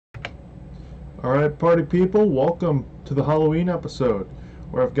Alright, party people, welcome to the Halloween episode,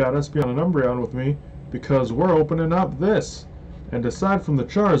 where I've got Espeon and Umbreon with me, because we're opening up this. And aside from the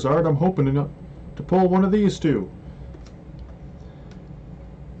Charizard, I'm hoping to pull one of these two.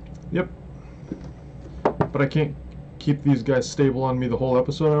 Yep. But I can't keep these guys stable on me the whole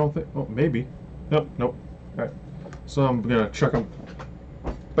episode, I don't think. Oh, maybe. Nope. Alright. So I'm gonna chuck them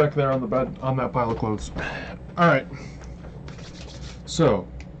back there on the bed, on that pile of clothes. Alright. So,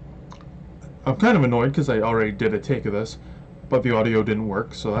 I'm kind of annoyed because I already did a take of this, but the audio didn't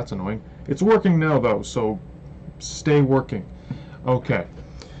work, so that's annoying. It's working now, though, so stay working. Okay.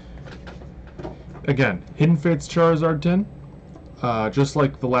 Again, Hidden Fates Charizard tin. Just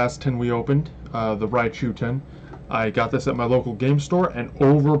like the last tin we opened, the Raichu tin. I got this at my local game store and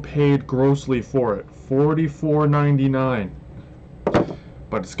overpaid grossly for it. $44.99.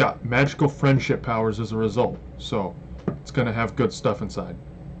 But it's got magical friendship powers as a result, so it's going to have good stuff inside.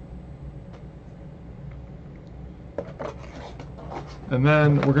 And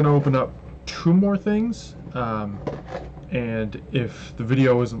then we're going to open up two more things, and if the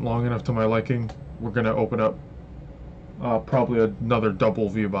video isn't long enough to my liking, we're going to open up probably another double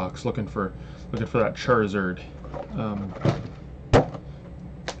V-Box, looking for that Charizard.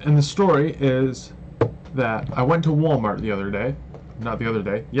 And the story is that I went to Walmart yesterday,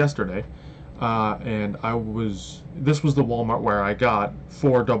 and this was the Walmart where I got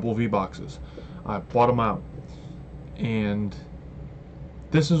 4 double V-Boxes. I bought them out, and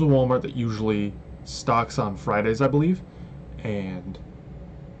this is a Walmart that usually stocks on Fridays, I believe, and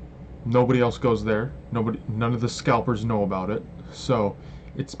nobody else goes there. None of the scalpers know about it, so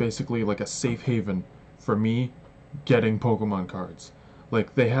it's basically like a safe haven for me getting Pokemon cards.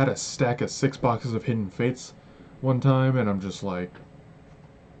 Like, they had a stack of 6 boxes of Hidden Fates one time, and I'm just like,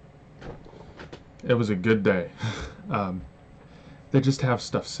 it was a good day. They just have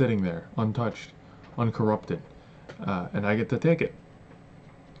stuff sitting there, untouched, uncorrupted, and I get to take it.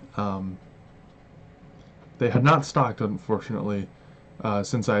 They had not stocked, unfortunately,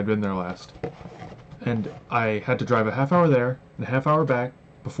 since I had been there last. And I had to drive a half hour there and a half hour back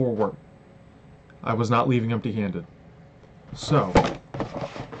before work. I was not leaving empty-handed. So,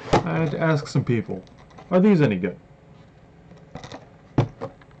 I had to ask some people, are these any good?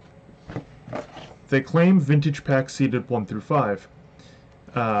 They claim Vintage Pack seeded 1 through 5.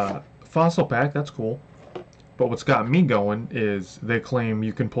 Fossil Pack, that's cool. But what's got me going is they claim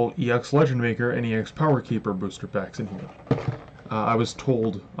you can pull EX Legend Maker and EX Power Keeper booster packs in here. I was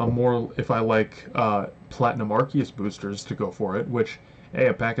told more if I like Platinum Arceus boosters to go for it, which, hey,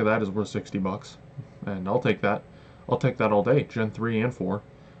 a pack of that is worth 60 bucks, and I'll take that. I'll take that all day, Gen 3 and 4.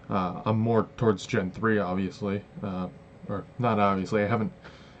 I'm more towards Gen 3, obviously. Or not obviously, I haven't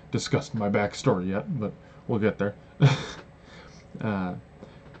discussed my backstory yet, but we'll get there.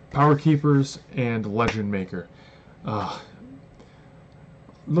 Power Keepers and Legend Maker.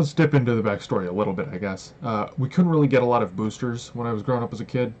 Let's dip into the backstory a little bit, I guess. We couldn't really get a lot of boosters when I was growing up as a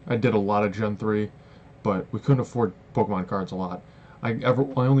kid. I did a lot of Gen 3, but we couldn't afford Pokemon cards a lot. I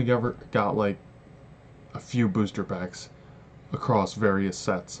only ever got like a few booster packs across various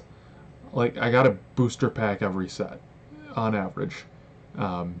sets. Like, I got a booster pack every set, on average.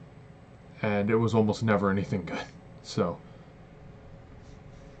 And it was almost never anything good. So,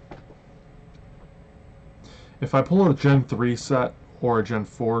 if I pull a Gen 3 set or a Gen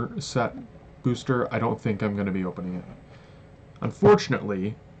 4 set booster, I don't think I'm going to be opening it.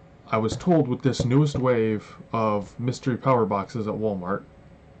 Unfortunately, I was told with this newest wave of mystery power boxes at Walmart,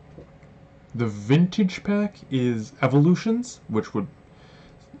 the Vintage Pack is Evolutions, which would,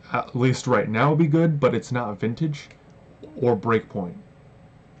 at least right now, be good, but it's not Vintage, or Breakpoint.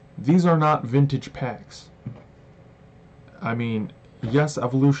 These are not Vintage Packs. I mean, yes,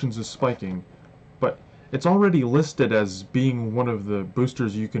 Evolutions is spiking, but it's already listed as being one of the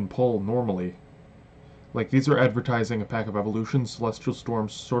boosters you can pull normally. Like, these are advertising a pack of Evolutions, Celestial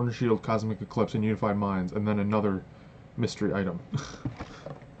Storms, Sword and Shield, Cosmic Eclipse, and Unified Minds, and then another mystery item.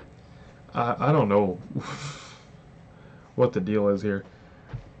 I don't know what the deal is here.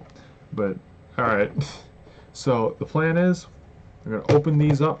 But, alright. So, the plan is, I'm going to open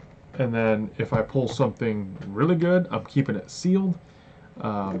these up, and then if I pull something really good, I'm keeping it sealed.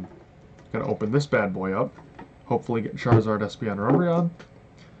 Going to open this bad boy up, hopefully get Charizard, Espeon, or Umbreon,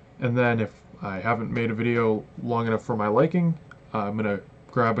 and then if I haven't made a video long enough for my liking, I'm going to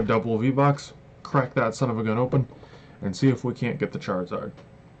grab a double V-Box, crack that son of a gun open, and see if we can't get the Charizard.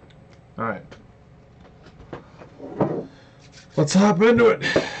 Alright. Let's hop into it!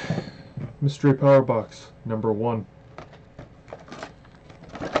 Mystery Power Box, number 1.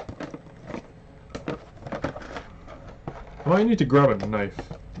 Oh, I need to grab a knife.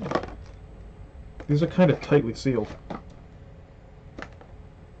 These are kind of tightly sealed.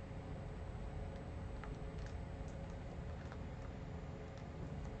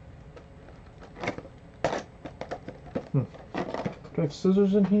 Do I have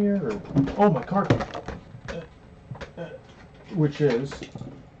scissors in here? Or... Oh, my card. Which is...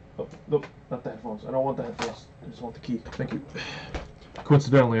 Oh, nope, not the headphones. I don't want the headphones. I just want the key. Thank you.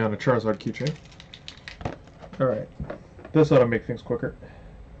 Coincidentally on a Charizard keychain. Alright. This ought to make things quicker.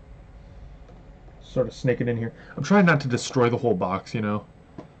 Sort of snake it in here. I'm trying not to destroy the whole box, you know.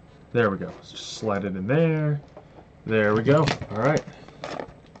 There we go. Let's just slide it in there. There we go. Alright.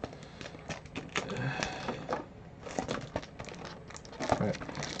 Alright.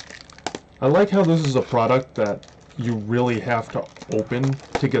 I like how this is a product that you really have to open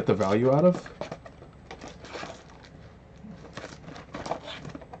to get the value out of.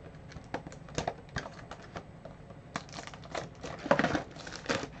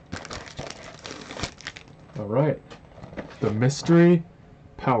 Alright, the Mystery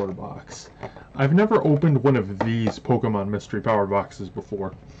Power Box. I've never opened one of these Pokemon Mystery Power Boxes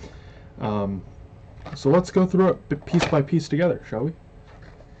before. So let's go through it piece by piece together, shall we?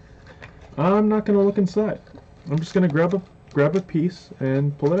 I'm not going to look inside. I'm just going to grab a piece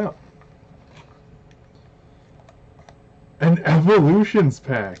and pull it out. An Evolutions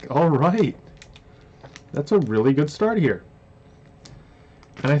pack! Alright! That's a really good start here.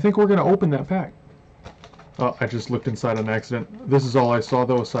 And I think we're going to open that pack. Oh, I just looked inside on accident. This is all I saw,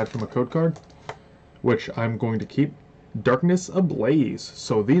 though, aside from a code card, which I'm going to keep. Darkness Ablaze.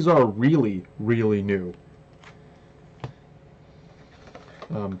 So these are really, really new.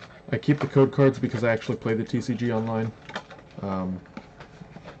 I keep the code cards because I actually play the TCG online. I'm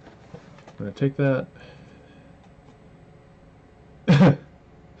going to take that.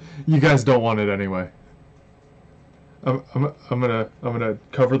 You guys don't want it anyway. I'm gonna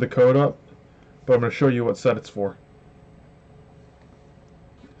cover the code up. But I'm going to show you what set it's for.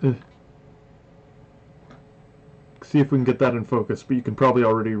 See if we can get that in focus, but you can probably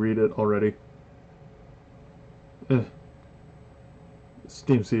already read it already.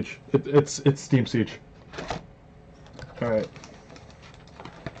 Steam Siege. It's Steam Siege. Alright.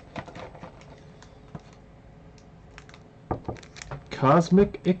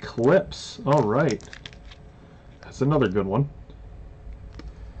 Cosmic Eclipse. Alright. That's another good one.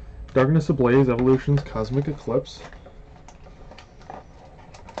 Darkness Ablaze, Evolutions, Cosmic Eclipse.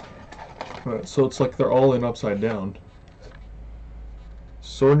 Alright, so it's like they're all in upside down.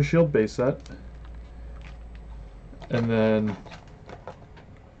 Sword and Shield base set. And then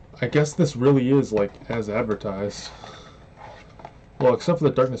I guess this really is like as advertised. Well, except for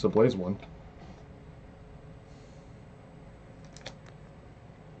the Darkness Ablaze one.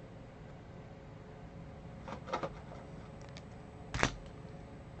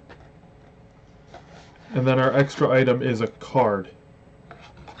 And then our extra item is a card.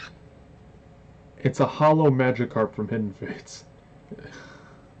 It's a hollow Magikarp from Hidden Fates.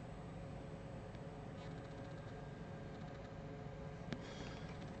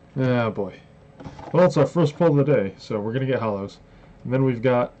 Ah, boy. Well, it's our first pull of the day, so we're going to get hollows. And then we've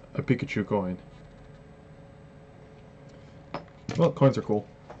got a Pikachu coin. Well, coins are cool.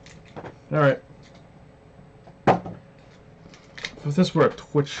 Alright. If this were a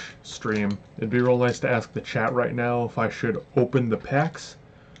Twitch stream, it'd be real nice to ask the chat right now if I should open the packs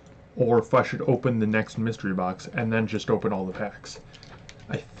or if I should open the next mystery box and then just open all the packs.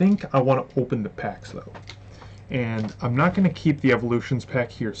 I think I want to open the packs though. And I'm not going to keep the Evolutions pack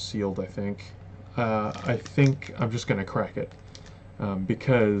here sealed, I think. I think I'm just going to crack it.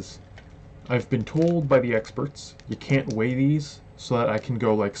 Because I've been told by the experts you can't weigh these so that I can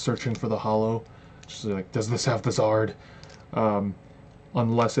go like searching for the hollow. Just like, does this have the Zard?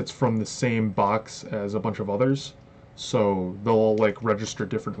 Unless it's from the same box as a bunch of others, so they'll all like register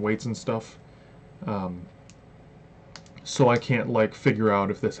different weights and stuff. So I can't like figure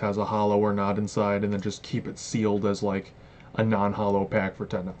out if this has a hollow or not inside, and then just keep it sealed as like a non-hollow pack for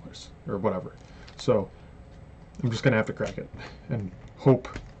 $10 or whatever. So I'm just gonna have to crack it and hope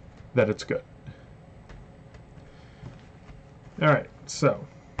that it's good. All right, so.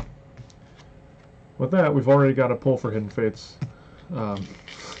 With that, we've already got a pull for Hidden Fates. But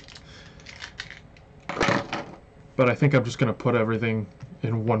I think I'm just going to put everything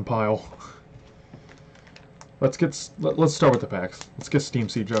in one pile. Let's start with the packs. Let's get Steam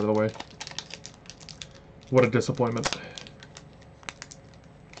Siege out of the way. What a disappointment.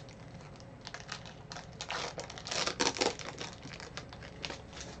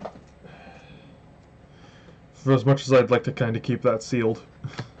 For as much as I'd like to kind of keep that sealed.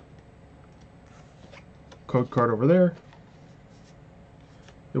 Code card over there.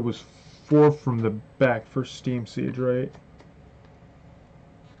 It was 4 from the back for Steam Siege, right?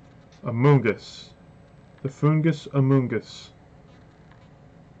 Amoongus. The Fungus Amoongus.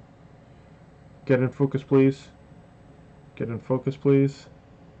 Get in focus, please. Get in focus, please.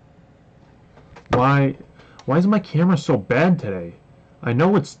 Why is my camera so bad today? I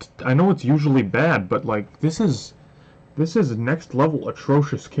know it's usually bad, but like this is next level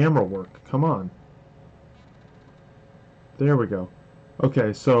atrocious camera work. Come on. There we go.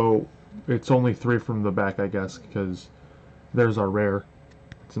 Okay, so it's only 3 from the back, I guess, because there's our rare.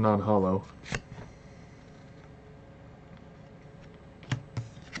 It's non-hollow.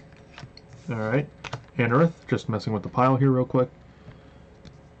 Alright. Anorith, just messing with the pile here real quick.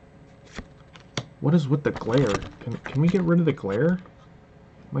 What is with the glare? Can we get rid of the glare?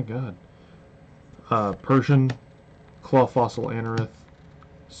 My god. Persian, Claw Fossil Anorith,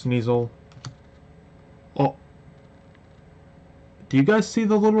 Sneasel. Oh. Do you guys see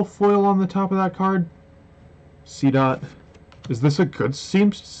the little foil on the top of that card? C-Dot. Is this a good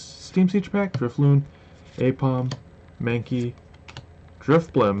Steam Siege pack? Drifloon, Apom, Mankey,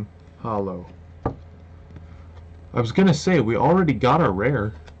 Drifblim, Hollow. I was gonna say, we already got our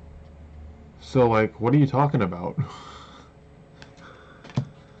rare. So, like, what are you talking about?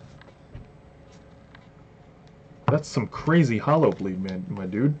 That's some crazy hollow bleed, man, my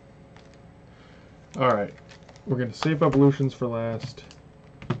dude. Alright. We're gonna save evolutions for last.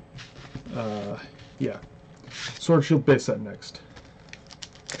 Yeah. Sword Shield base set next.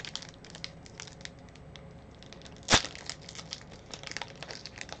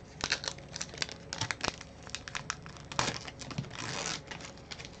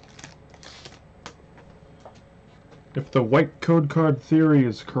 If the white code card theory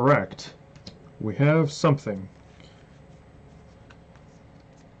is correct, we have something.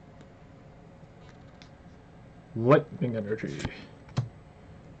 Lightning Energy.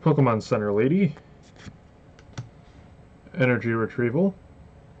 Pokemon Center Lady. Energy Retrieval.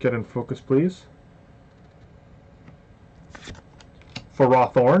 Get in focus, please.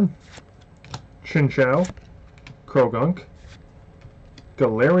 Ferrothorn. Chinchou. Krogunk.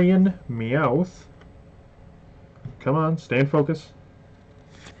 Galarian Meowth. Come on, stay in focus.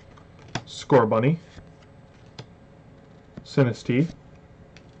 Scorbunny. Sinistea.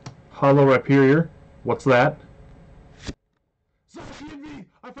 Hollow Rhyperior. What's that? Zacian V!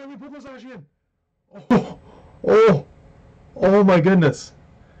 I finally pulled the Zacian! Oh! Oh! Oh my goodness!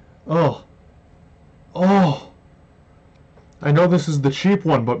 Oh! Oh! I know this is the cheap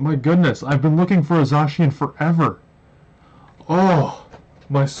one, but my goodness, I've been looking for a Zacian forever! Oh!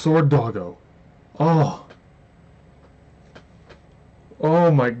 My sword doggo! Oh!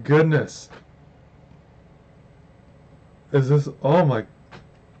 Oh my goodness! Is this... Oh my...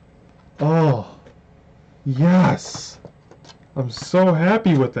 Oh! Yes! I'm so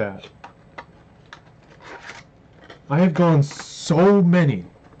happy with that. I have gone so many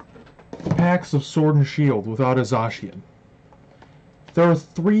packs of Sword and Shield without a Zacian. There are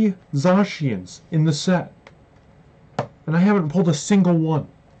 3 Zacians in the set. And I haven't pulled a single one.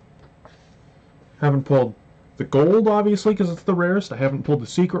 Haven't pulled the gold, obviously, because it's the rarest. I haven't pulled the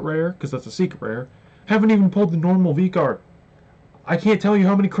secret rare, because that's a secret rare. Haven't even pulled the normal V-card. I can't tell you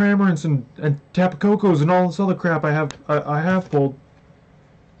how many Cramorants and Tapacocos and all this other crap I have pulled.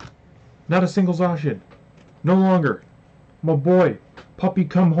 Not a single Zacian. No longer. My boy. Puppy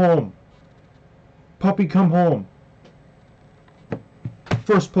come home. Puppy come home.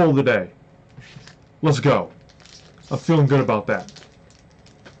 First pull of the day. Let's go. I'm feeling good about that.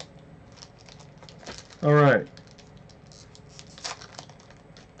 Alright.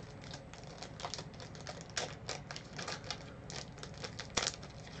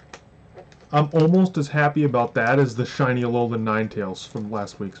 I'm almost as happy about that as the shiny Alolan Ninetales from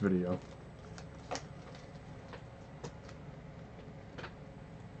last week's video.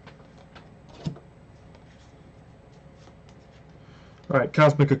 Alright,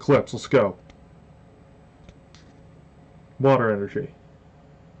 Cosmic Eclipse, let's go. Water Energy.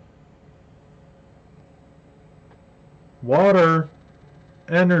 Water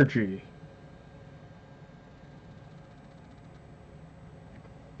Energy.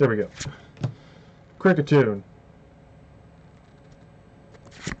 There we go. Kricketune.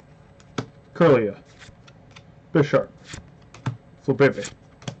 Kirlia. Bisharp. Flabébé.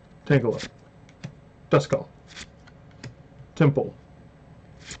 Tangela. Duskull. Temple.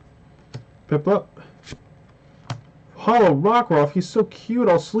 Piplup. Hollow Rockruff, he's so cute,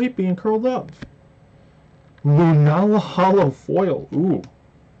 all sleepy and curled up. Lunala Hollow Foil. Ooh.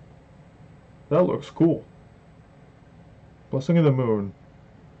 That looks cool. Blessing of the Moon.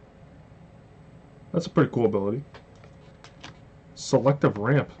 That's a pretty cool ability. Selective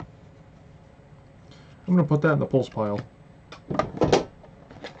Ramp. I'm gonna put that in the pulse pile.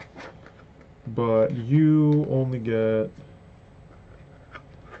 But you only get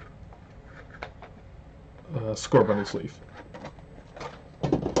a Scorbunny sleeve.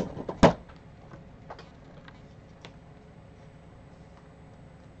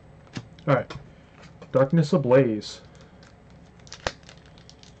 Alright. Darkness Ablaze.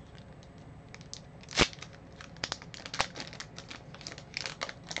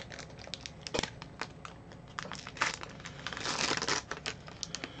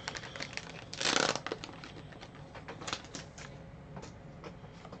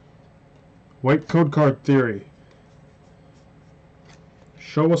 White Code Card Theory.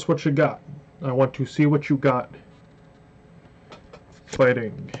 Show us what you got. I want to see what you got.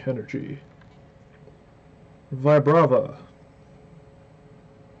 Fighting Energy. Vibrava.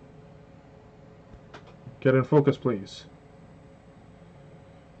 Get in focus, please.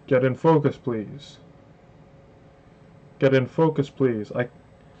 Get in focus, please. Get in focus, please.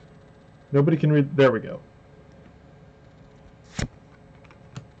 Nobody can read. There we go.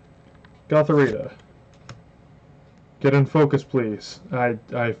 Gothorita. Get in focus, please. I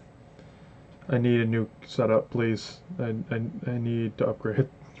need a new setup, please. I need to upgrade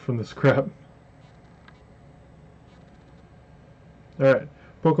from this crap. Alright.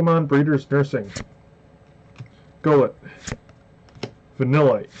 Pokemon Breeders Nursing. Golett.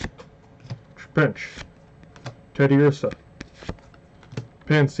 Vanillite. Trapinch. Teddiursa.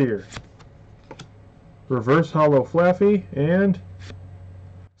 Pansear. Reverse Hollow Flaffy, and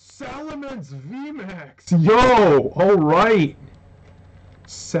Salamence VMAX! Yo! Alright!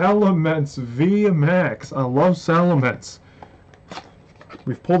 Salamence VMAX. I love Salamence.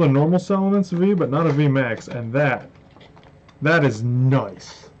 We've pulled a normal Salamence V, but not a VMAX, and that is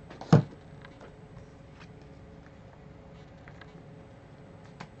nice.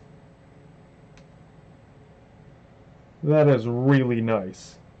 That is really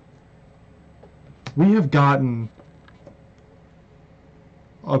nice. We have gotten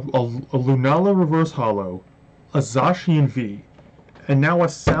a Lunala Reverse Hollow, a Zacian V, and now a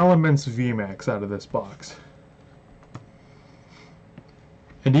Salamence VMAX out of this box.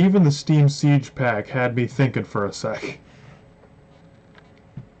 And even the Steam Siege pack had me thinking for a sec.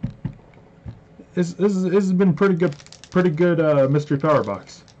 This has been pretty good mystery power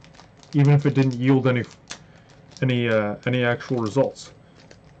box, even if it didn't yield any actual results.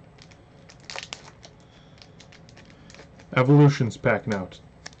 Evolutions pack now.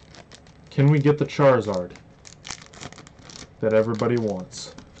 Can we get the Charizard that everybody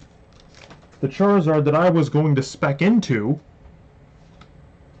wants? The Charizard that I was going to spec into.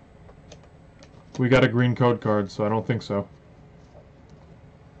 We got a green code card, so I don't think so.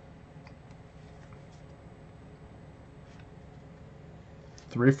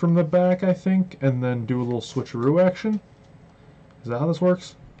 Three from the back, I think, and then do a little switcheroo action. Is that how this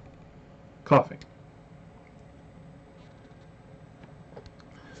works? Coughing.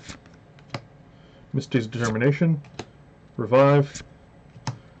 Misty's Determination, Revive,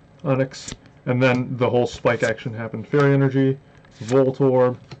 Onix, and then the whole spike action happened. Fairy Energy,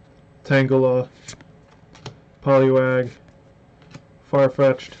 Voltorb, Tangela, Poliwag,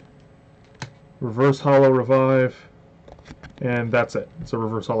 Farfetch'd, Reverse Hollow Revive, and that's it. It's a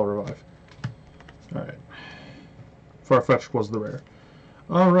Reverse Hollow Revive. Alright. Farfetch'd was the rare.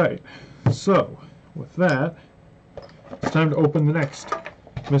 Alright, so, with that, it's time to open the next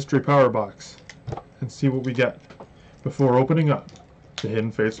Mystery Power Box and see what we get before opening up the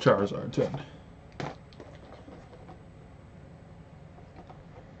Hidden Fates Charizard tin.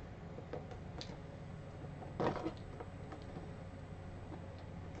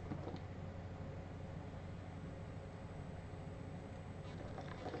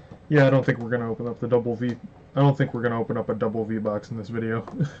 Yeah, I don't think we're going to open up the double V. I don't think we're going to open up a double V box in this video.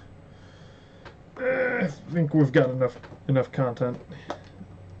 I think we've got enough content.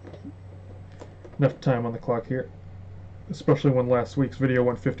 Enough time on the clock here. Especially when last week's video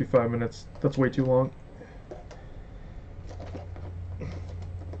went 55 minutes. That's way too long.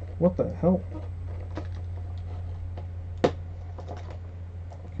 What the hell?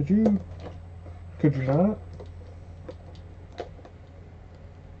 Could you not?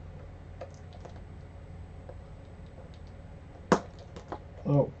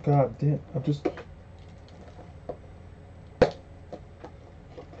 Oh, god damn. I'm just...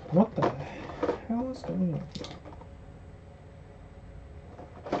 What the hell is going on?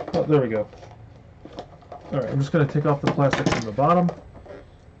 Oh, there we go. Alright, I'm just going to take off the plastic from the bottom.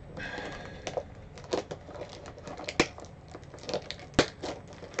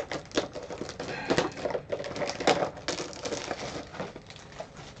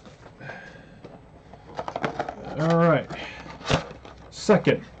 Alright.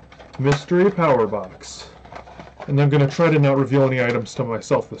 Second mystery power box. And I'm going to try to not reveal any items to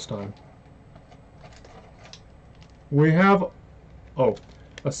myself this time. We have,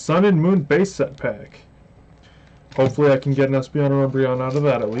 a Sun and Moon base set pack. Hopefully I can get an Espeon or Umbreon out of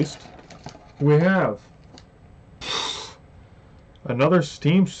that at least. We have another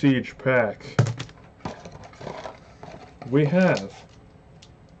Steam Siege pack. We have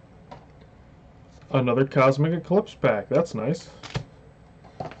another Cosmic Eclipse pack. That's nice.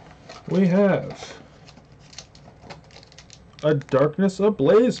 We have a Darkness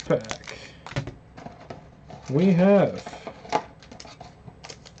Ablaze pack. We have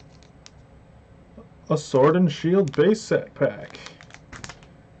a Sword and Shield base set pack.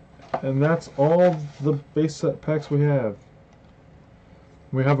 And that's all the base set packs we have.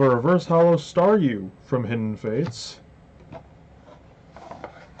 We have a Reverse Hollow Staryu from Hidden Fates.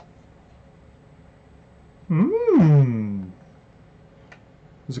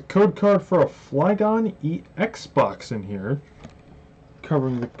 There's a code card for a Flygon EX box in here.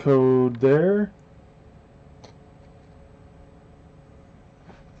 Covering the code there.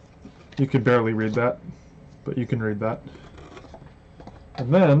 You can barely read that, but you can read that.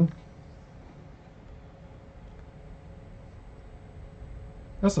 And then,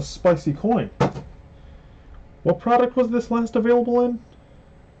 that's a spicy coin. What product was this last available in?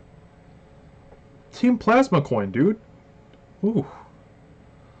 Team Plasma coin, dude. Ooh.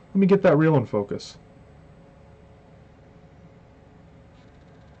 Let me get that reel in focus.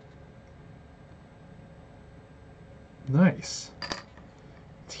 Nice.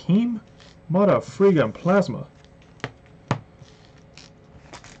 Team Mudda Freegun Plasma.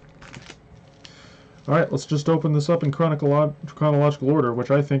 Alright, let's just open this up in chronological order,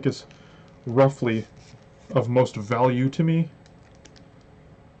 which I think is roughly of most value to me.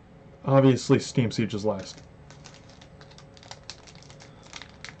 Obviously, Steam Siege is last.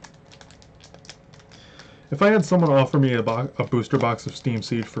 If I had someone offer me a booster box of Steam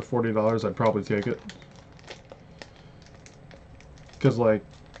Siege for $40, I'd probably take it. Because, like,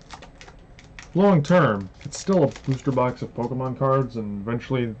 long term, it's still a booster box of Pokemon cards, and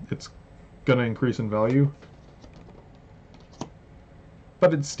eventually it's gonna increase in value.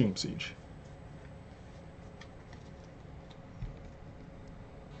 But it's Steam Siege.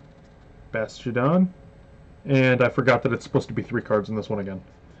 Bastiodon. And I forgot that it's supposed to be 3 cards in this one again.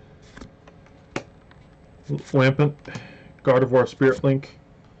 Lampent, Gardevoir, Spirit Link.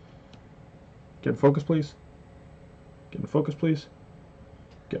 Get in focus, please. Get in focus, please.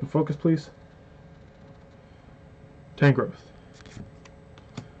 Get in focus, please. Tangrowth.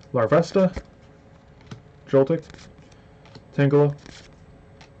 Larvesta. Joltik. Tangela.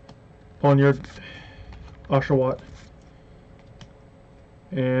 Pawniard. Oshawott.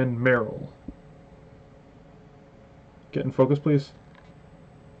 And Meryl. Get in focus, please.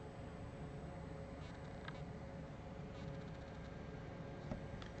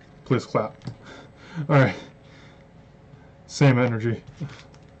 Please clap. Alright. Same energy.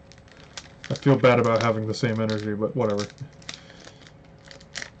 I feel bad about having the same energy, but whatever.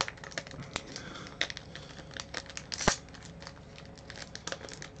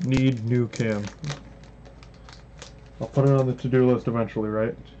 Need new cam. I'll put it on the to-do list eventually,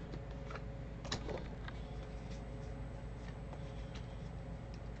 right?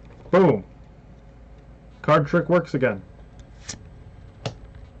 Boom! Card trick works again.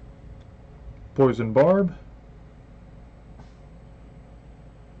 Poison Barb.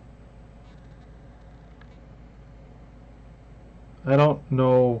 I don't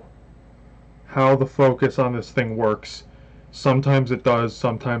know how the focus on this thing works. Sometimes it does,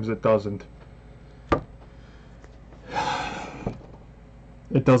 sometimes it doesn't.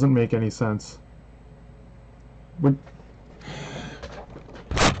 It doesn't make any sense.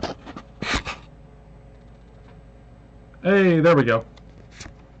 Hey, there we go.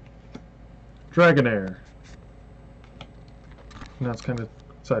 Dragonair. Now it's kind of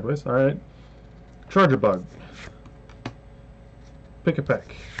sideways. Alright. Charjabug.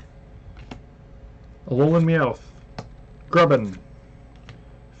 Pick-a-peck. Alolan Meowth. Grubbin.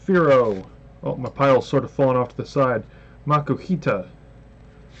 Fearow. Oh, my pile's sort of falling off to the side. Makuhita.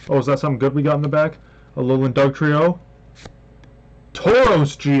 Oh, is that something good we got in the back? Alolan Dugtrio.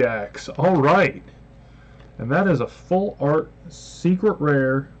 Tauros GX. Alright. And that is a full art secret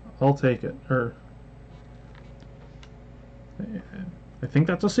rare. I'll take it. Or I think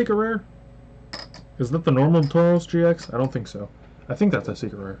that's a secret rare. Is that the normal Tauros GX? I don't think so. I think that's a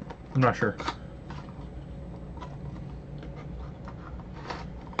secret rare. I'm not sure.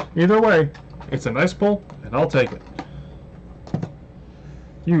 Either way, it's a nice pull, and I'll take it.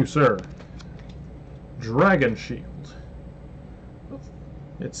 You, sir. Dragon Shield.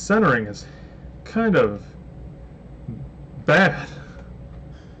 Its centering is kind of bad.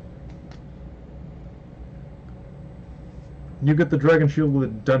 You get the Dragon Shield with a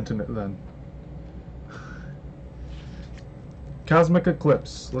dent in it then. Cosmic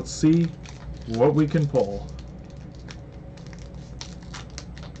Eclipse. Let's see what we can pull.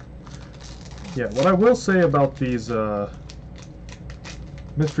 Yeah, what I will say about these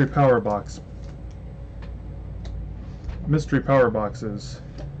mystery power boxes,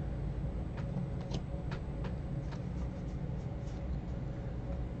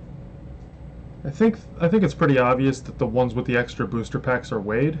 I think it's pretty obvious that the ones with the extra booster packs are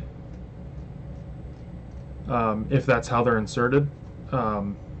weighed. If that's how they're inserted.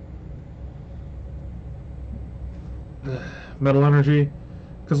 Metal Energy,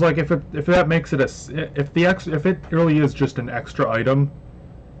 because like if that makes it if it really is just an extra item,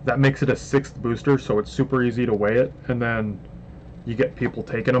 that makes it a 6th booster, so it's super easy to weigh it, and then you get people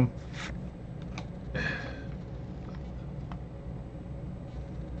taking them.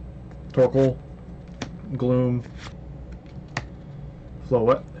 Torkoal, Gloom,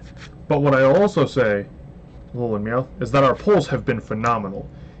 Floette. But what I also say, Alolan Meowth, is that our pulls have been phenomenal.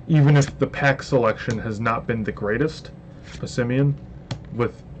 Even if the pack selection has not been the greatest. Passimian,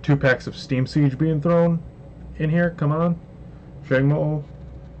 with 2 packs of Steam Siege being thrown in here, come on. Shangmo,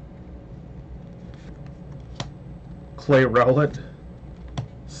 Clay Rowlet,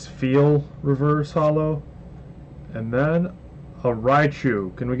 Spheal Reverse Hollow, and then a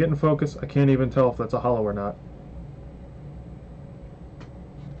Raichu. Can we get in focus? I can't even tell if that's a hollow or not.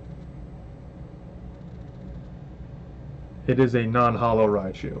 It is a non-hollow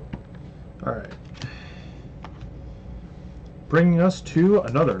Raichu. Alright. Bringing us to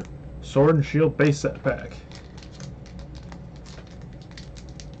another Sword and Shield base set pack.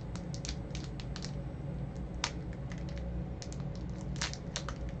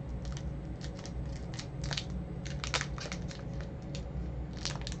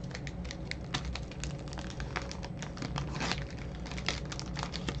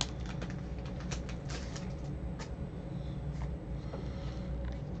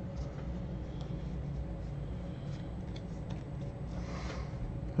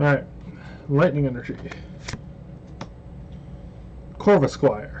 Alright, Lightning Energy.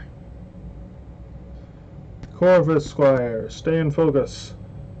 Corvisquire. Corvisquire, stay in focus.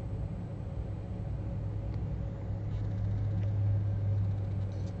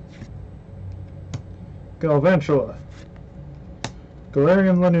 Galvantula.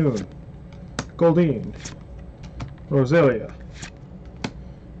 Galarian Lanoon. Goldeen. Roselia.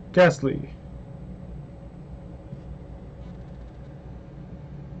 Ghastly.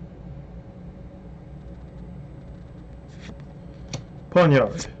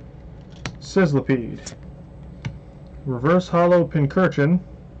 Ponyard, Sizzlipede, Reverse Hollow Pincurchin,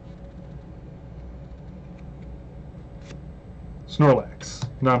 Snorlax,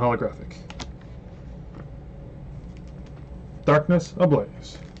 non-holographic, Darkness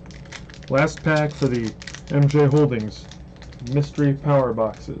Ablaze. Last pack for the MJ Holdings mystery power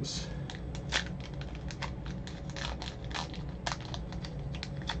boxes.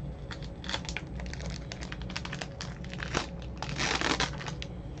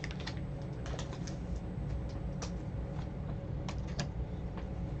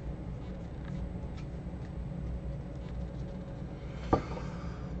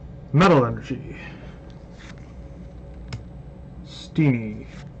 Metal Energy, Steenie,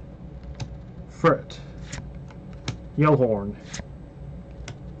 Fret, Yellhorn,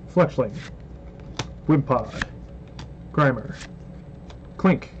 Fletchling, Wimpod, Grimer,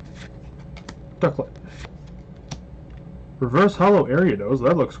 Clink, Ducklet, Reverse Hollow Ariados,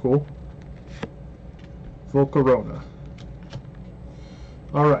 that looks cool, Volcarona.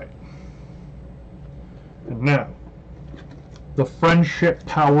 Alright, and now the friendship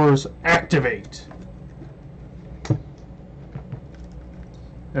powers activate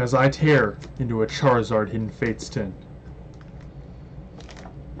as I tear into a Charizard Hidden Fates tin.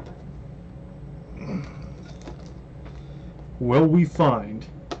 Will we find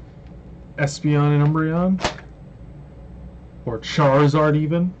Espeon and Umbreon? Or Charizard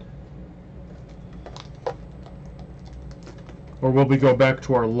even? Or will we go back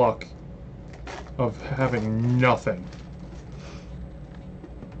to our luck of having nothing?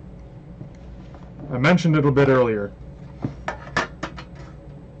 I mentioned it a bit earlier,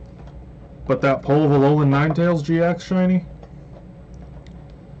 but that pull of Alolan Ninetales GX Shiny,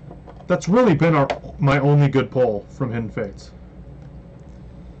 that's really been my only good pull from Hidden Fates.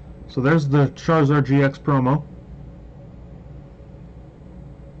 So there's the Charizard GX promo.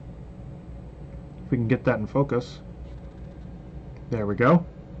 If we can get that in focus. There we go.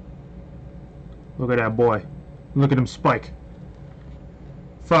 Look at that boy. Look at him spike.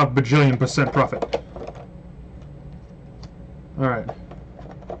 5 bajillion% profit. Alright.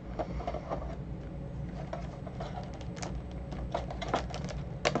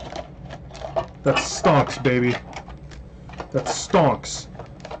 That's stonks, baby. That's stonks.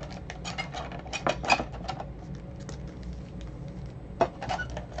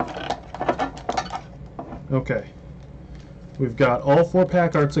 Okay. We've got all 4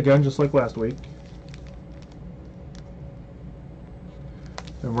 pack arts again, just like last week.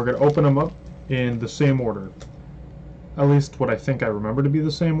 And we're going to open them up in the same order. At least what I think I remember to be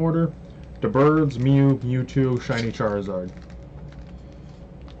the same order. The Birds, Mew, Mewtwo, Shiny Charizard.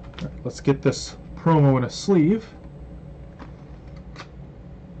 Right, let's get this promo in a sleeve.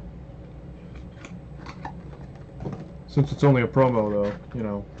 Since it's only a promo, though, you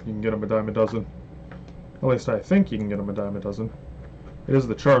know, you can get them a dime a dozen. At least I think you can get them a dime a dozen. It is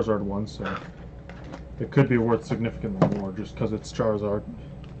the Charizard one, so it could be worth significantly more just because it's Charizard.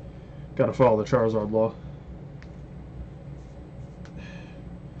 Gotta follow the Charizard law.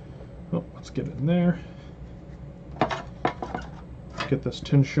 Oh, let's get it in there. Get this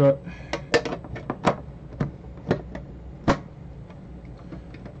tin shut.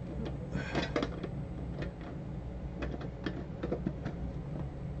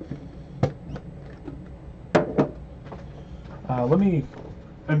 Let me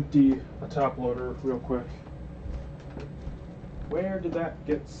empty a top loader real quick. Where did that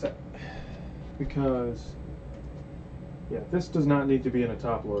get set? Because, yeah, this does not need to be in a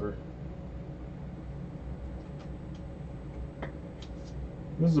top loader.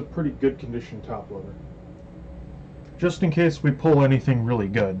 This is a pretty good condition top loader. Just in case we pull anything really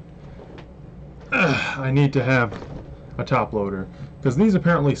good, I need to have a top loader. Because these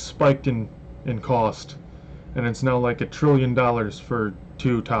apparently spiked in cost. And it's now like $1 trillion for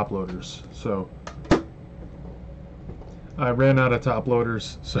 2 top loaders. So I ran out of top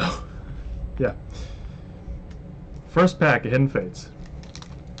loaders. So yeah. First pack of Hidden Fates.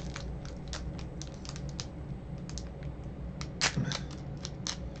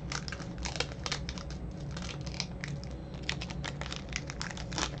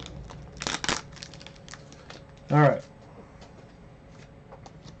 All right.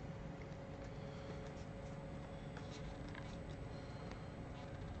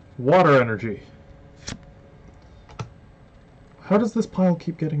 Water Energy. How does this pile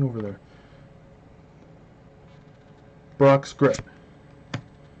keep getting over there? Brock's Grit.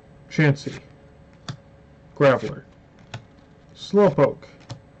 Chansey. Graveler. Slowpoke.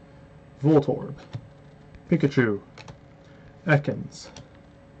 Voltorb. Pikachu. Ekans.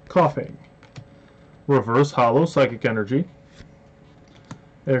 Coughing. Reverse Hollow Psychic Energy.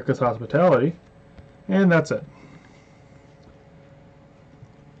 Erica's Hospitality. And that's it.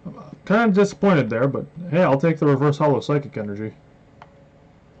 Kind of disappointed there, but hey, I'll take the Reverse Hollow Psychic Energy.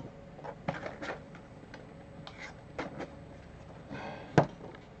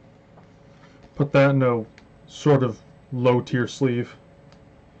 Put that in a sort of low-tier sleeve.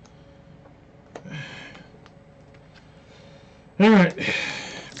 Alright.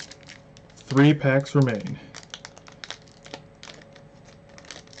 3 packs remain.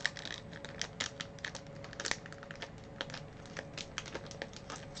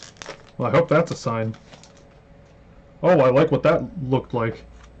 Well, I hope that's a sign. Oh, I like what that looked like.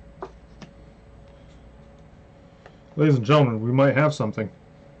 Ladies and gentlemen, we might have something.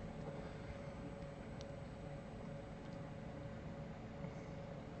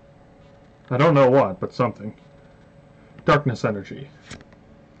 I don't know what, but something. Darkness Energy.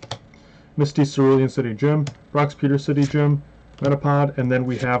 Misty Cerulean City Gym, Brock's Pewter City Gym, Metapod, and then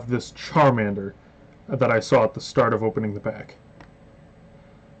we have this Charmander that I saw at the start of opening the pack.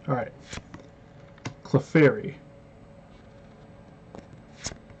 Alright. Clefairy.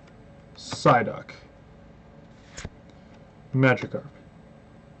 Psyduck. Magikarp.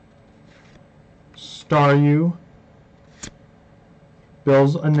 Staryu.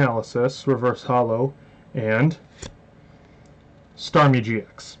 Bill's Analysis, Reverse Hollow, and Starmie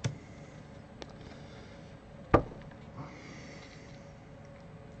GX.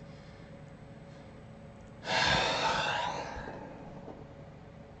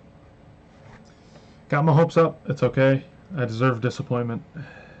 Got my hopes up. It's okay. I deserve disappointment.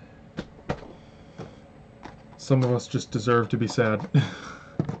 Some of us just deserve to be sad.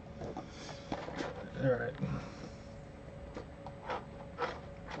 Alright.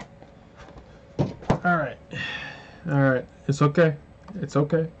 Alright. Alright. It's okay. It's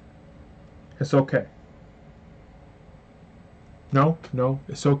okay. It's okay. No,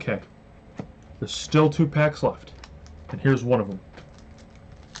 it's okay. There's still 2 packs left, and here's one of them.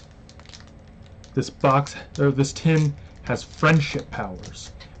 This box, or this tin, has friendship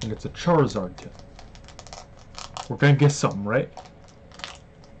powers, and it's a Charizard tin. We're gonna get something, right?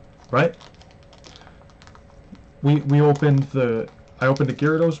 Right? We opened the... I opened a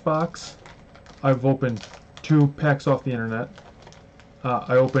Gyarados box. I've opened 2 packs off the internet.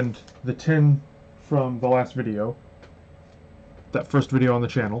 I opened the tin from the last video. That first video on the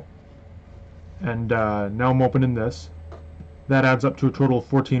channel. And now I'm opening this. That adds up to a total of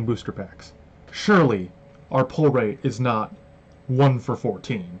 14 booster packs. Surely our pull rate is not 1 for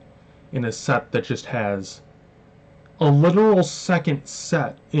 14 in a set that just has a literal second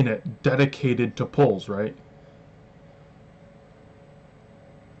set in it dedicated to pulls, right?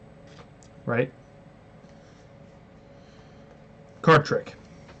 Right? Card trick.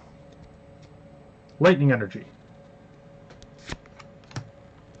 Lightning Energy.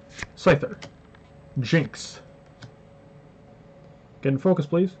 Scyther. Jinx. Get in focus,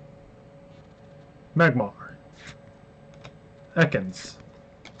 please. Magmar. Ekans.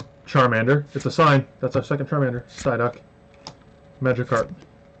 Charmander. It's a sign. That's our second Charmander. Psyduck. Magikarp.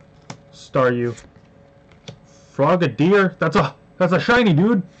 Staryu. Frogadier. That's a shiny,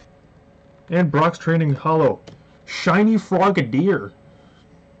 dude. And Brock's Training Hollow. Shiny Frogadier.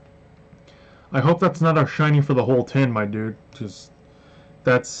 I hope that's not a shiny for the whole tin, my dude. Just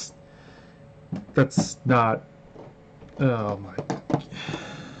that's not. Oh my.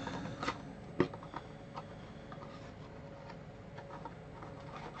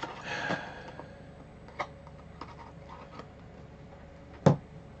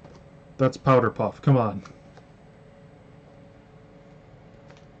 That's Powder Puff. Come on.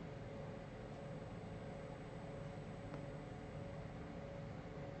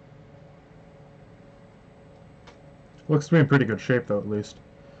 Looks to be in pretty good shape, though, at least.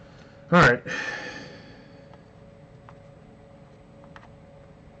 Alright.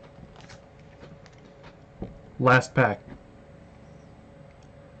 Last pack.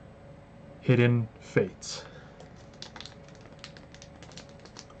 Hidden Fates.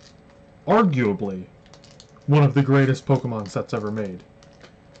 Arguably, one of the greatest Pokemon sets ever made.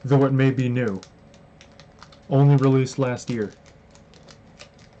 Though it may be new. Only released last year.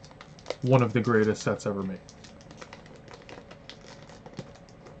 One of the greatest sets ever made.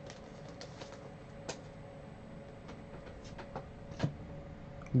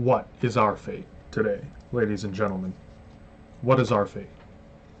 What is our fate today, ladies and gentlemen? What is our fate?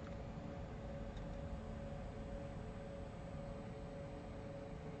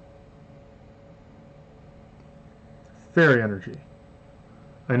 Fairy Energy.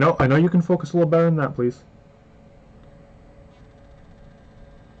 I know you can focus a little better than that, please.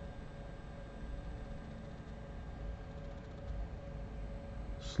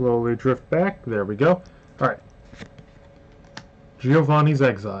 Slowly drift back. There we go. Alright. Giovanni's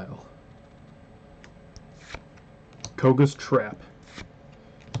Exile. Koga's Trap.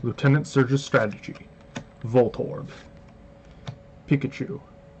 Lieutenant Surge's Strategy. Voltorb. Pikachu.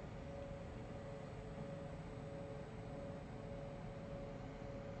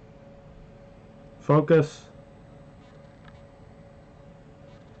 Focus.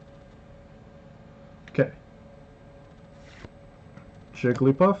 Okay.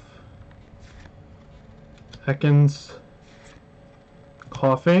 Jigglypuff. Ekans.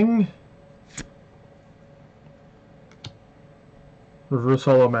 Coughing. Reverse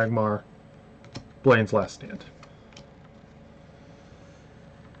Holo Magmar. Blaine's Last Stand.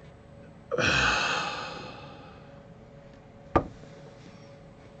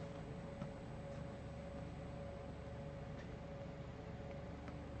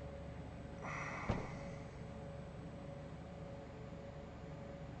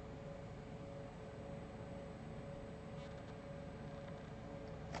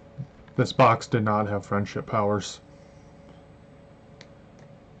 This box did not have friendship powers.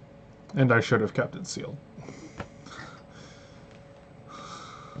 And I should have kept it sealed.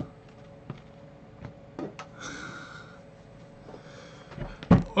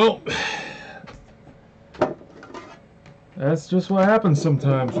 Well, that's just what happens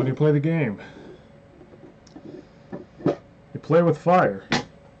sometimes when you play the game. You play with fire.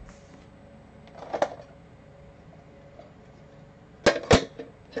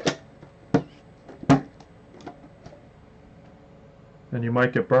 And you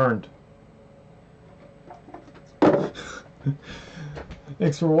might get burned.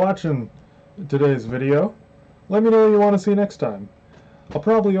 Thanks for watching today's video. Let me know what you want to see next time. I'll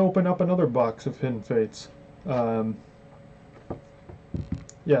probably open up another box of Hidden Fates. Yeah,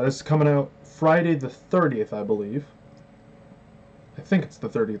 this is coming out Friday the 30th, I believe. I think it's the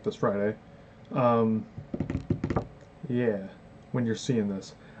 30th this Friday. Yeah, when you're seeing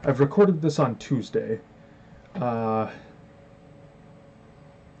this. I've recorded this on Tuesday. I'll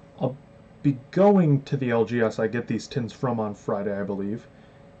be going to the LGS I get these tins from on Friday, I believe.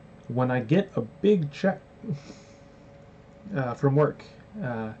 When I get a big check from work.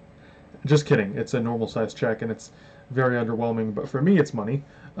 Just kidding. It's a normal size check, and it's very underwhelming, but for me it's money.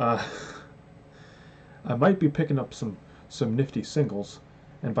 I might be picking up some nifty singles,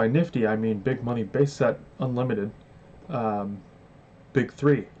 and by nifty I mean big money base set unlimited, big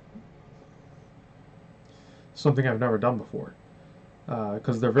three. Something I've never done before,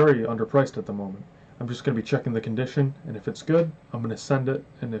 because they're very underpriced at the moment. I'm just going to be checking the condition, and if it's good, I'm going to send it,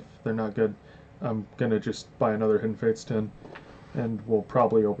 and if they're not good, I'm going to just buy another Hidden Fates tin, and we'll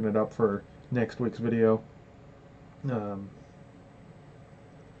probably open it up for next week's video.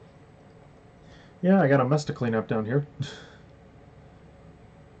 Yeah, I got a mess to clean up down here.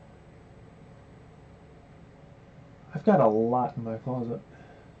 I've got a lot in my closet.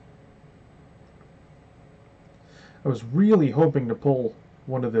 I was really hoping to pull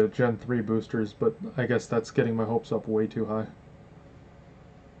one of the Gen 3 boosters, but I guess that's getting my hopes up way too high.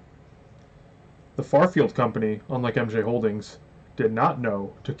 The Farfield company, unlike MJ Holdings, did not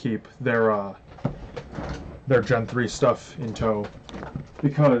know to keep their Gen 3 stuff in tow,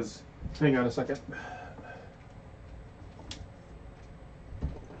 because, hang on a second,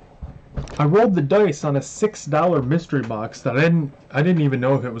 I rolled the dice on a $6 mystery box that I didn't even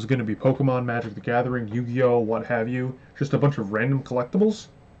know if it was going to be Pokemon, Magic the Gathering, Yu-Gi-Oh, what have you, just a bunch of random collectibles.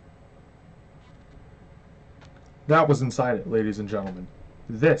 That was inside it, ladies and gentlemen.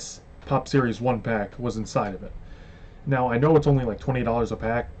 This Pop Series 1 pack was inside of it. Now, I know it's only like $20 a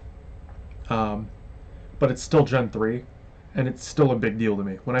pack, but it's still Gen 3, and it's still a big deal to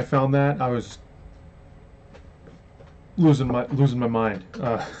me. When I found that, I was losing my mind.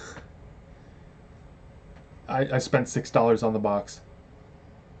 I spent $6 on the box.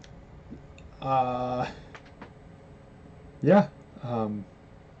 Yeah.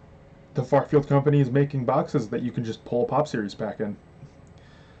 The Farfield company is making boxes that you can just pull a Pop Series pack in.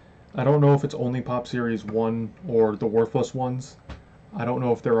 I don't know if it's only Pop Series 1 or the worthless ones. I don't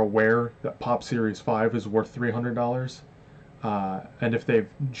know if they're aware that Pop Series 5 is worth $300, and if they've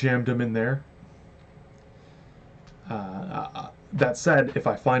jammed them in there. That said, if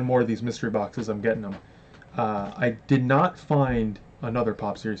I find more of these mystery boxes, I'm getting them. I did not find another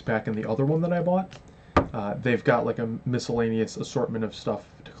Pop Series pack in the other one that I bought. They've got like a miscellaneous assortment of stuff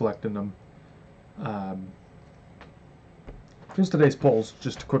to collect in them. Here's today's polls,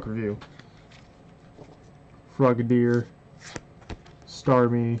 just a quick review. Frogadier,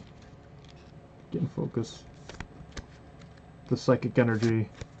 Starmie, getting focus, the Psychic Energy,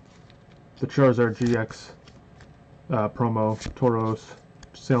 the Charizard GX promo, Tauros,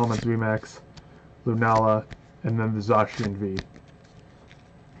 Salamence VMAX, Lunala, and then the Zacian V.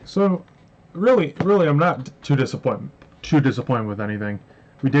 So, really, I'm not too disappointed with anything.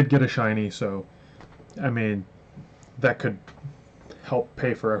 We did get a shiny, so I mean, that could help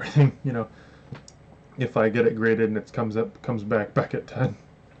pay for everything, you know. If I get it graded and it comes back at 10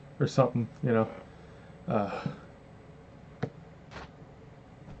 or something, you know.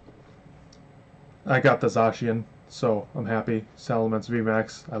 I got the Zacian, so I'm happy. Salamence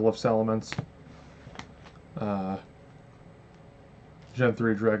VMAX, I love Salamence. Gen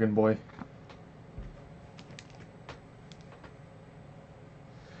 3 Dragon Boy.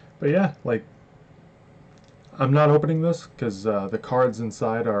 But yeah, like, I'm not opening this because the cards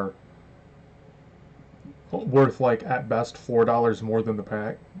inside are worth, like, at best $4 more than the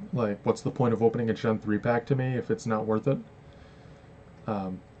pack. Like, what's the point of opening a Gen 3 pack to me if it's not worth it?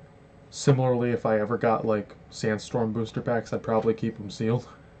 Similarly, if I ever got, like, Sandstorm booster packs, I'd probably keep them sealed.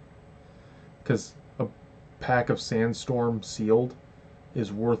 Because a pack of Sandstorm sealed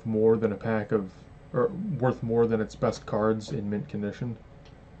is worth more than worth more than its best cards in mint condition.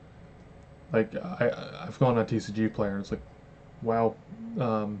 Like, I've gone on TCG Player, and it's like, wow,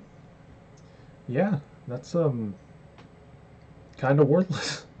 yeah, that's kind of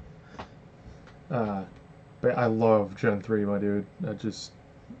worthless. But I love Gen 3, my dude.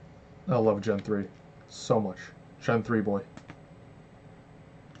 I love Gen 3 so much. Gen 3 boy.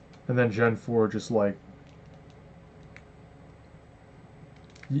 And then Gen 4, just like,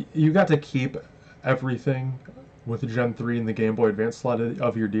 you got to keep everything with Gen 3 in the Game Boy Advance slot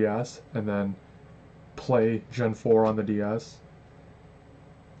of your DS, and then play Gen 4 on the DS,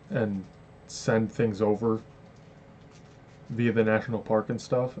 and send things over via the national park and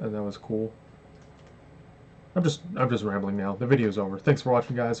stuff, and that was cool. I'm just rambling now. The video's over. Thanks for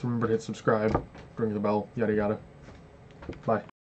watching, guys. Remember to hit subscribe, ring the bell, yada yada. Bye.